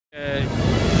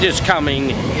Just coming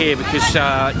here because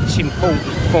it's important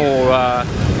for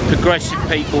progressive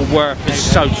people, workers,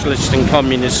 socialists and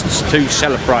communists to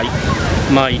celebrate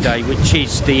May Day, which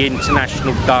is the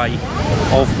International Day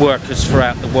of Workers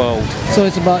throughout the world. So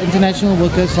it's about international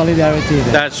workers' solidarity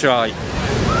then? That's right.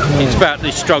 It's about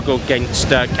the struggle against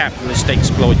capitalist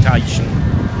exploitation.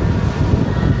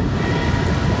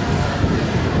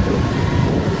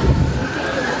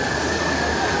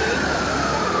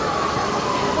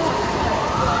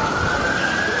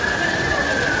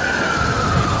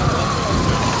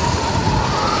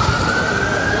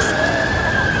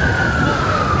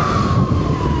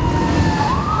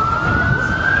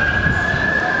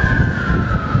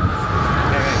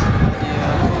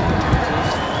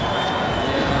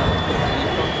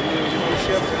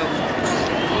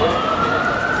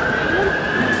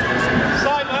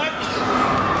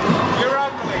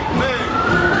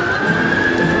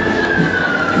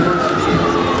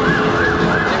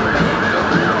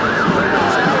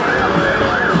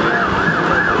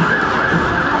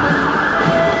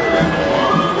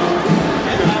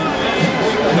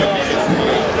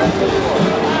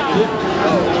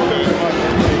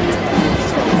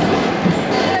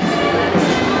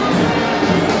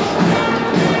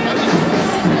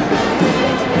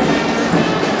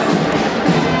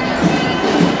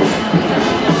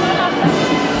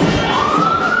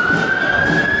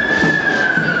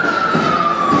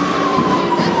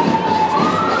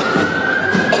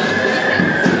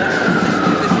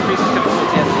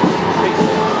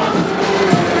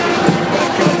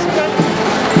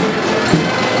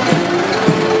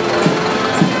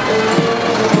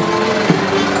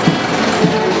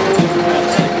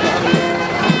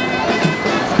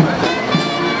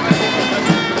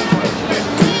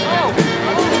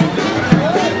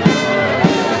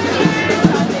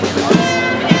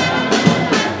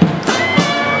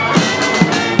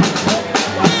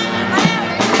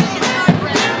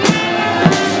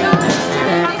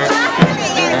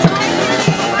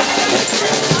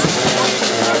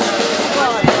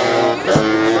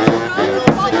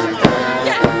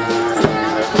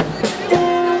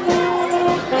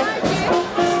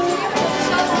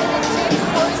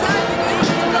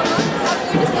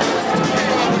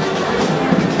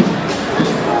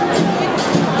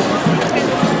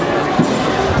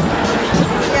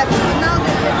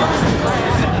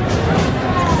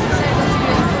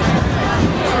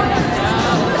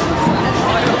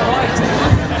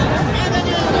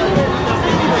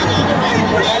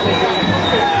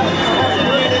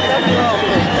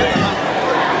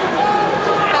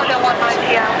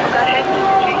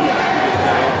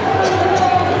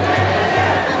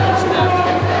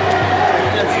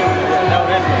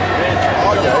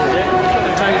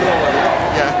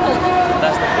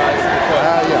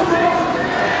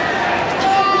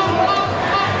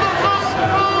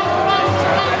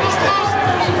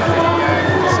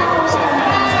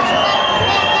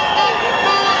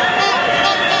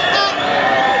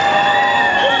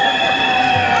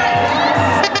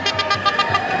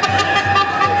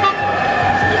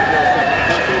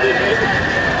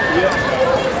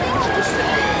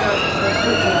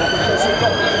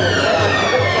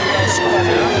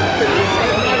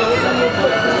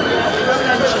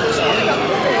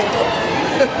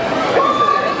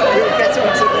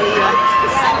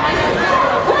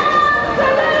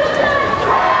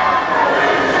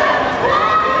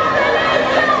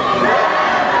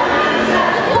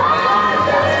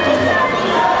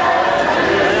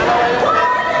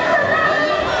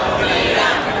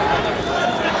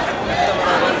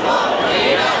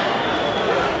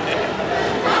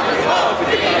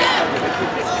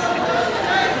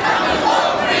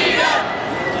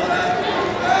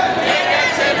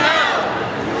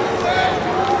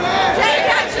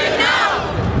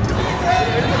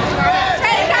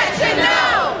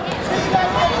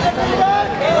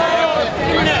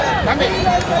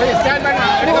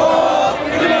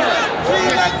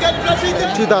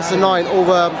 In 2009,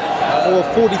 over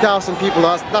 40,000 people.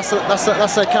 That's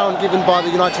the account given by the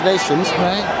United Nations.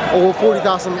 Right. Over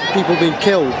 40,000 people being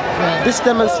killed. Right. This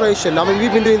demonstration, I mean,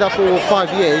 we've been doing that for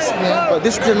 5 years, but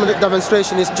this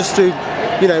demonstration is just to,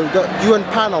 you know, the UN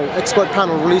panel, expert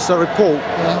panel, released a report,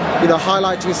 you know,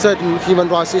 highlighting certain human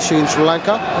rights issues in Sri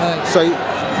Lanka. Right. So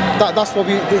that's what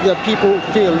the people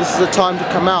feel. This is the time to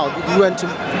come out. UN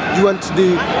to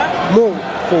do more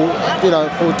for, you know,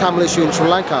 for Tamil issue in Sri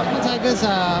Lanka. Tigers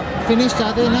are finished,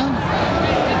 are they now?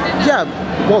 Yeah,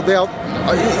 well, they are.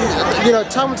 You know,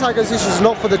 Tamil Tigers issue is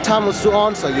not for the Tamils to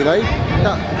answer. You know,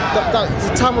 that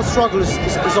the Tamil struggle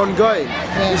is ongoing.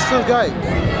 It's still going.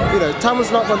 You know,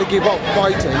 Tamil's not going to give up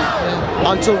fighting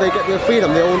until they get their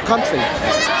freedom, their own country.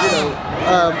 You know,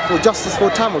 for justice for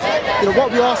Tamils. You know,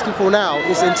 what we're asking for now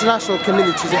is the international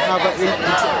community to have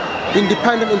an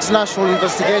independent international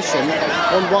investigation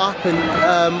on what happened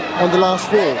on the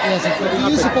last war. Yes,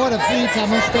 do you support a free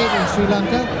Tamil state in Sri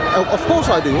Lanka? Of course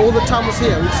I do. All the Tamils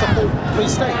here would support free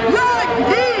state.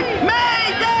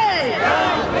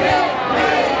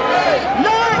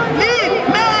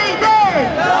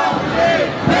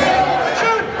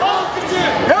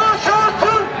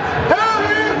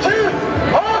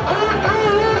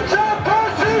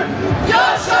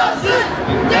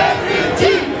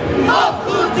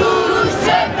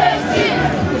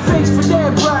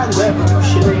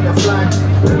 Revolution ain't a flag.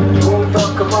 You won't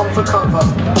duck them up for cover.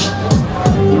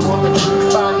 You want the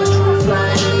truth, find the truth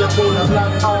lying in the pool of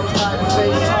black arms, hiding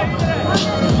face cover.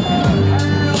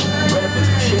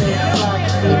 Revolution ain't a flag.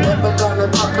 You never gonna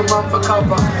duck them up for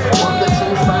cover. Want the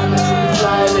truth, find the truth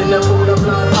lying in the pool of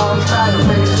black arms, hiding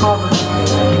face cover.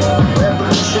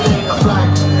 Revolution ain't a flag.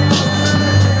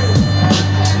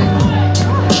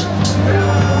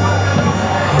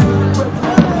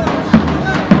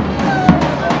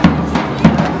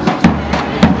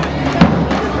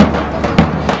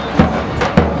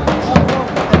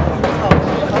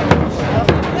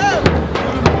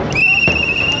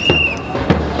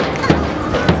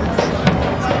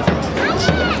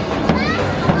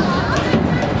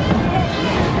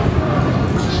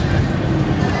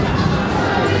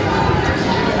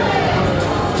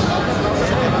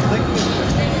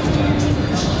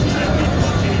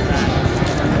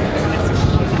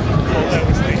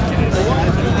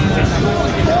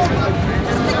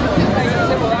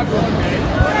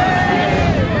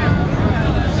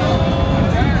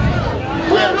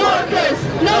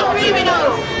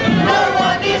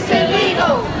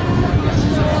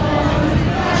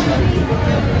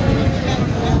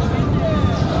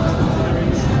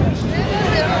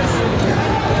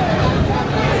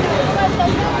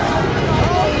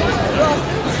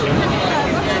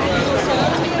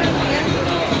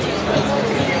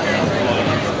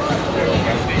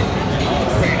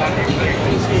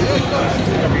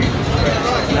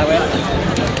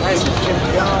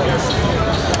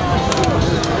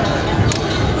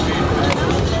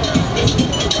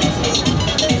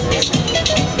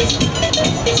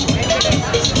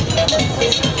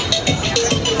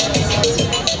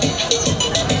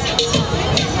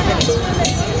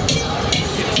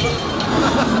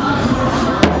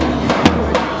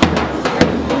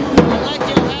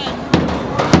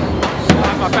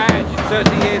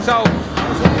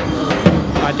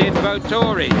 I did vote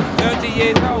Tory, 30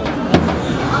 years old.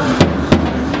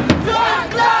 One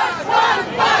class, one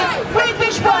fight!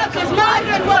 British workers,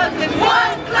 migrant workers!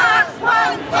 One class,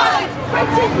 one fight!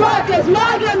 British workers,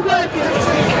 migrant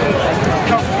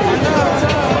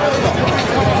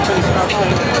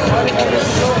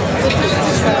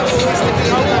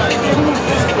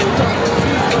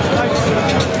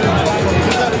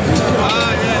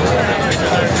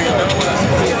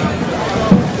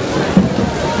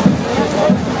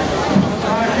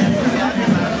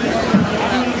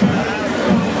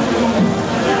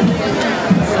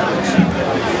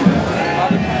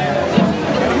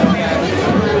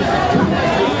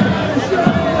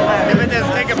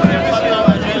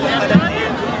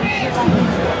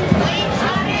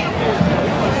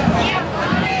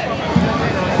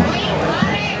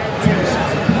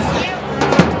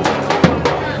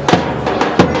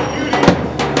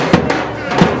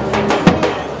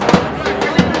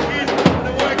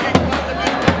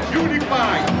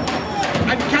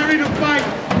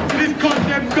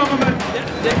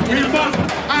We must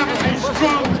have a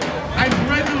strong and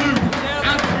resolute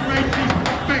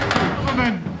anti-racist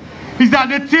government. Is that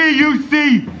the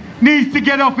TUC needs to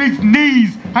get off its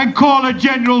knees and call a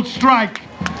general strike.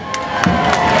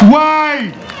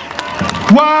 Why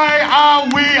are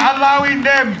we allowing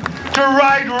them to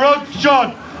ride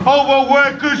roughshod over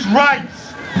workers'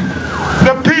 rights?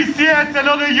 The PCS and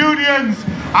other unions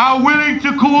are willing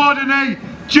to coordinate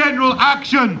general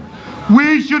action.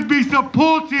 We should be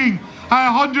supporting a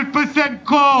 100%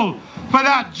 call for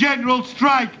that general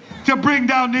strike to bring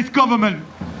down this government.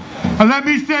 And let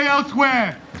me say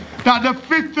elsewhere that the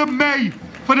 5th of May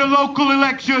for the local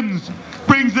elections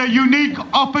brings a unique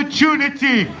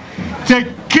opportunity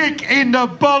to kick in the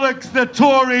bollocks the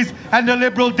Tories and the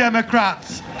Liberal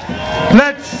Democrats.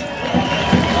 Let's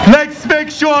make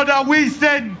sure that we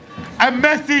send a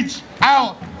message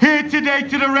out here today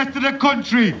to the rest of the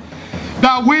country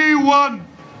that we want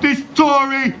this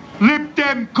Tory Lib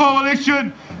Dem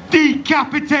coalition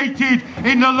decapitated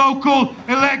in the local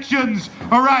elections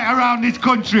right around this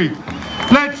country.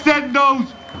 Let's send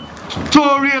those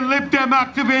Tory and Lib Dem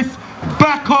activists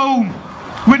back home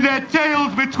with their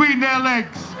tails between their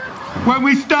legs. When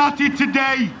we started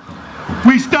today,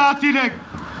 we started at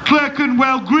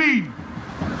Clerkenwell Green,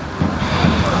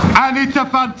 and it's a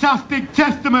fantastic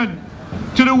testament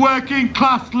to the working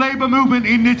class labour movement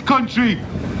in this country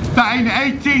that in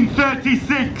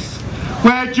 1836,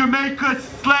 where Jamaica's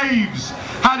slaves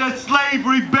had a slave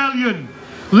rebellion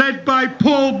led by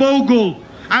Paul Bogle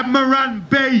at Moran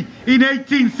Bay in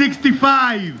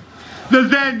 1865, the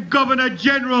then Governor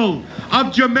General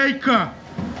of Jamaica,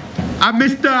 and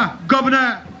Mr.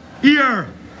 Governor Ear,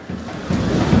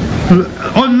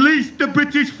 unleashed the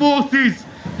British forces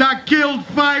that killed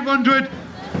 500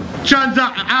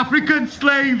 Trans-African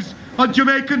slaves on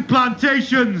Jamaican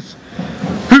plantations,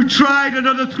 who tried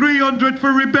another 300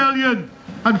 for rebellion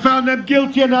and found them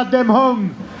guilty and had them hung,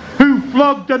 who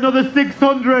flogged another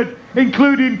 600,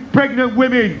 including pregnant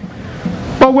women.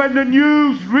 But when the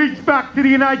news reached back to the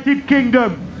United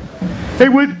Kingdom, it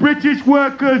was British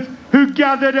workers who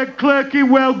gathered at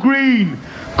Clerkenwell Green,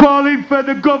 calling for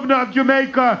the governor of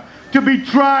Jamaica to be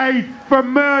tried for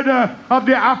murder of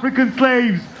the African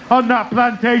slaves on that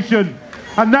plantation.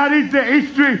 And that is the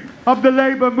history of the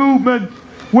labour movement,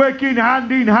 working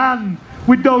hand in hand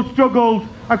with those struggles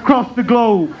across the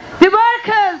globe. The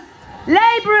workers,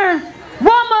 labourers,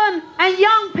 women and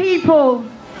young people.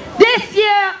 This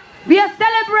year we are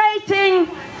celebrating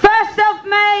 1st of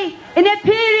May in a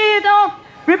period of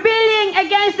rebelling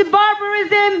against the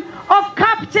barbarism of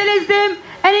capitalism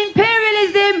and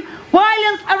imperialism,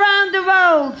 violence around the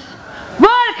world.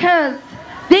 Workers,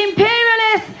 the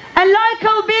imperialists and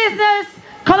local business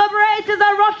collaborators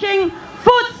are rocking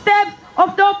footsteps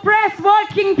of the oppressed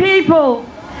working people.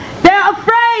 They are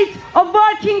afraid of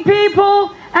working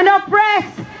people and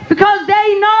oppressed because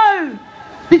they know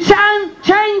the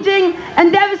changing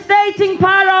and devastating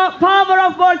power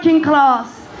of working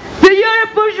class. The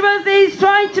Europe bourgeoisie is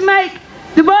trying to make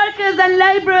the workers and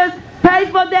labourers pay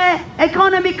for their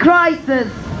economic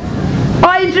crisis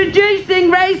by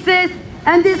introducing racist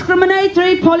and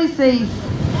discriminatory policies.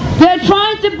 They are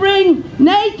trying to bring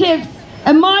natives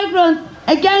and migrants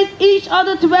against each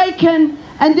other to weaken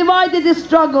and divide the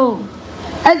struggle.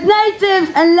 As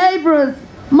natives and labourers,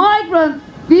 migrants,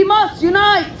 we must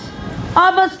unite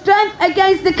our strength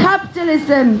against the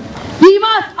capitalism. We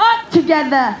must act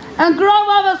together and grow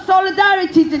our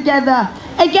solidarity together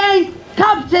against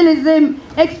capitalism,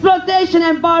 exploitation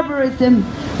and barbarism.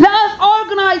 Let us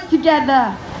organise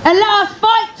together and let us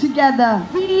fight together.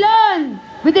 We learn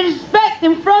with respect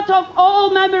in front of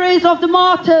all memories of the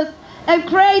martyrs and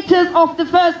creators of the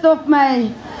 1st of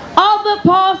May. Albert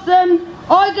Parson,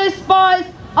 August Spice,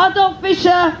 Adolf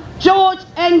Fischer, George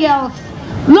Engels.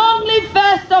 Long live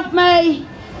 1st of May.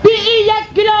 Bi'i Yek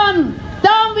Gülan.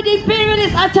 Down with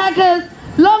imperialist attackers.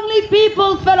 Long live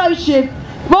People's Fellowship.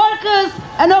 Workers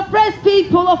and oppressed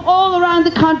people of all around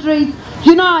the countries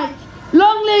unite.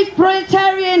 Long live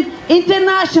proletarian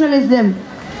internationalism.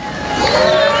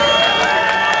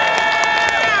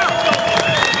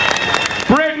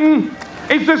 Britain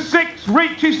is the 6th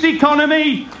richest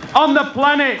economy on the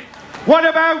planet. What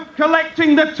about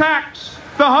collecting the tax?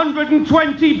 The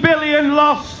 120 billion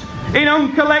lost in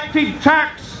uncollected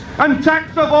tax and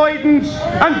tax avoidance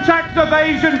and tax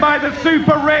evasion by the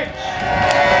super rich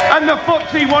and the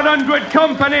FTSE 100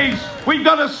 companies. We've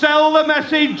got to sell the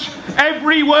message.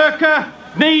 Every worker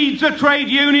needs a trade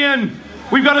union.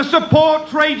 We've got to support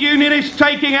trade unionists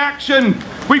taking action.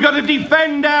 We've got to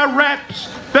defend our reps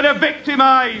that are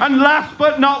victimised. And last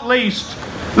but not least,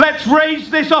 let's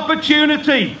raise this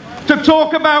opportunity to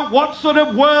talk about what sort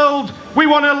of world we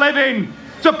want to live in,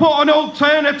 to put an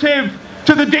alternative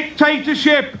to the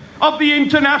dictatorship of the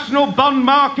international bond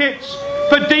markets,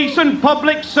 for decent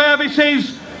public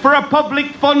services, for a public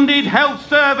funded health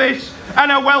service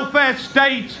and a welfare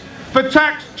state, for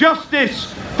tax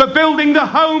justice, for building the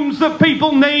homes that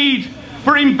people need,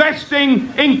 for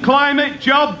investing in climate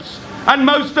jobs, and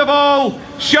most of all,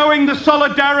 showing the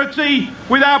solidarity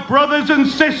with our brothers and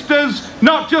sisters,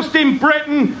 not just in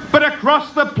Britain, but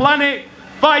across the planet,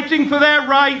 fighting for their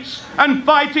rights and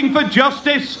fighting for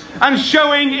justice, and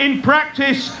showing in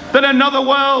practice that another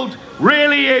world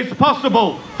really is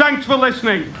possible. Thanks for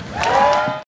listening.